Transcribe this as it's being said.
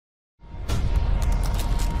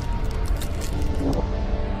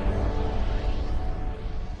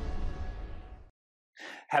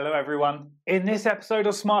Hello everyone, in this episode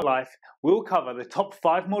of Smart Life we'll cover the top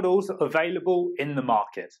 5 models available in the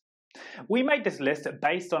market. We made this list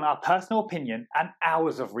based on our personal opinion and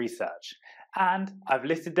hours of research, and I've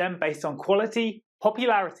listed them based on quality,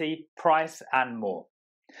 popularity, price and more.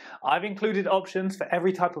 I've included options for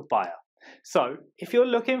every type of buyer, so if you're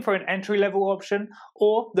looking for an entry-level option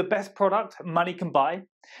or the best product money can buy,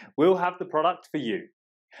 we'll have the product for you.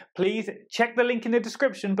 Please check the link in the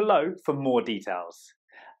description below for more details.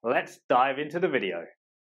 Let's dive into the video.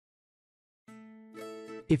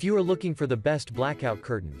 If you are looking for the best blackout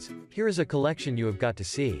curtains, here is a collection you have got to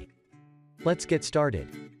see. Let's get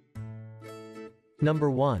started. Number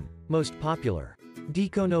 1. Most popular.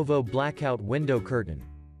 Deconovo Blackout Window Curtain.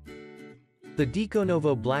 The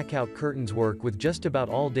Deconovo blackout curtains work with just about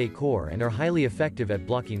all decor and are highly effective at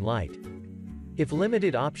blocking light. If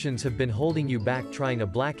limited options have been holding you back trying a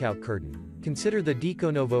blackout curtain, consider the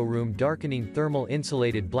Deconovo Room Darkening Thermal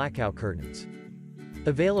Insulated Blackout Curtains.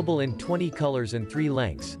 Available in 20 colors and 3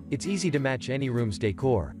 lengths, it's easy to match any room's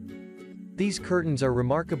decor. These curtains are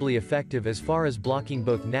remarkably effective as far as blocking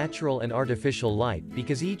both natural and artificial light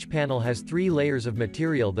because each panel has 3 layers of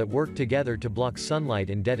material that work together to block sunlight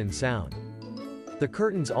and deaden sound. The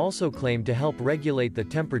curtains also claim to help regulate the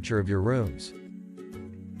temperature of your rooms.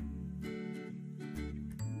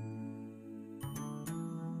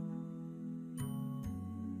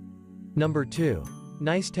 Number 2.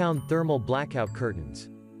 NICETOWN Thermal Blackout Curtains.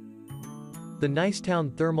 The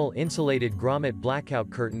NICETOWN Thermal Insulated Grommet Blackout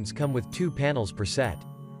Curtains come with 2 panels per set.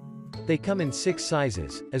 They come in 6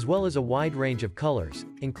 sizes, as well as a wide range of colors,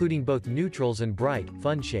 including both neutrals and bright,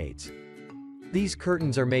 fun shades. These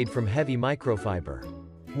curtains are made from heavy microfiber,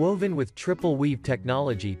 woven with triple weave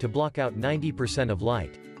technology to block out 90% of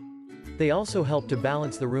light. They also help to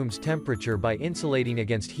balance the room's temperature by insulating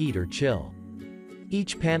against heat or chill.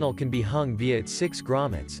 Each panel can be hung via its 6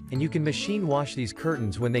 grommets, and you can machine wash these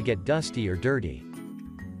curtains when they get dusty or dirty.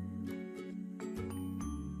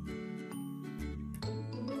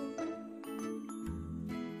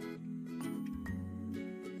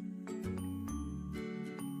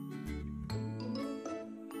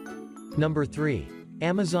 Number 3.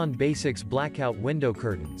 Amazon Basics Blackout Window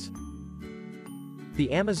Curtains. The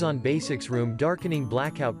Amazon Basics Room Darkening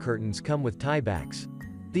Blackout Curtains come with tiebacks.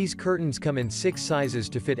 These curtains come in 6 sizes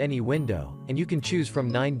to fit any window, and you can choose from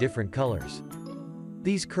 9 different colors.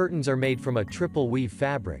 These curtains are made from a triple weave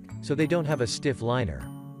fabric, so they don't have a stiff liner.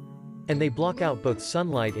 And they block out both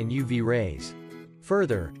sunlight and UV rays.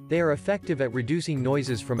 Further, they are effective at reducing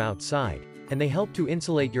noises from outside, and they help to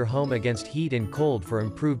insulate your home against heat and cold for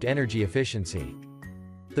improved energy efficiency.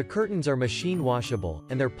 The curtains are machine washable,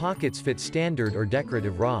 and their pockets fit standard or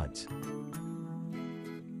decorative rods.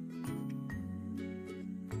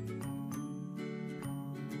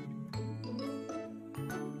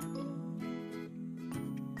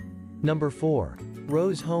 Number 4.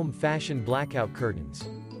 Rose Home Fashion Blackout Curtains.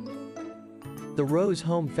 The Rose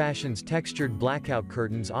Home Fashion's textured blackout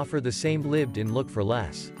curtains offer the same lived-in look for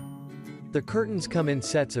less. The curtains come in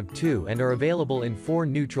sets of 2 and are available in 4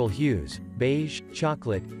 neutral hues: beige,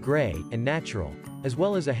 chocolate, gray, and natural, as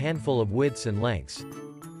well as a handful of widths and lengths.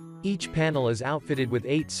 Each panel is outfitted with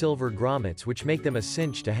 8 silver grommets which make them a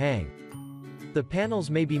cinch to hang. The panels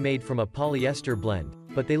may be made from a polyester blend,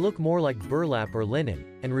 but they look more like burlap or linen,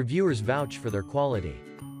 and reviewers vouch for their quality.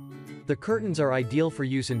 The curtains are ideal for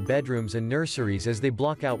use in bedrooms and nurseries as they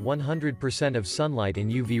block out 100% of sunlight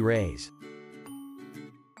and UV rays.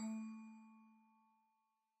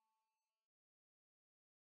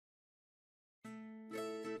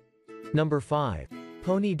 Number 5.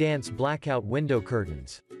 Pony Dance Blackout Window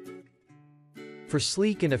Curtains. For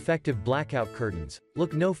sleek and effective blackout curtains,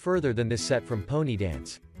 look no further than this set from Pony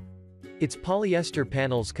Dance. Its polyester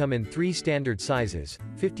panels come in 3 standard sizes: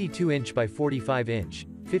 52-inch by 45-inch,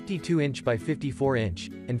 52-inch by 54-inch,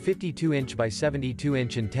 and 52-inch by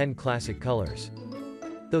 72-inch in 10 classic colors.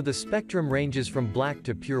 Though the spectrum ranges from black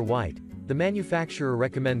to pure white, the manufacturer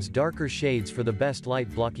recommends darker shades for the best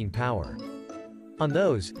light blocking power. On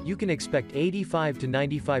those, you can expect 85 to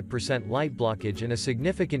 95% light blockage and a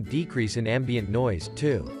significant decrease in ambient noise,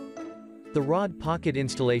 too. The rod pocket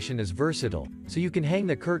installation is versatile, so you can hang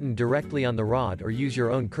the curtain directly on the rod or use your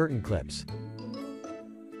own curtain clips.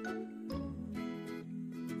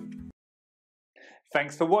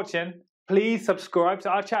 Thanks for watching. Please subscribe to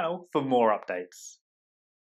our channel for more updates.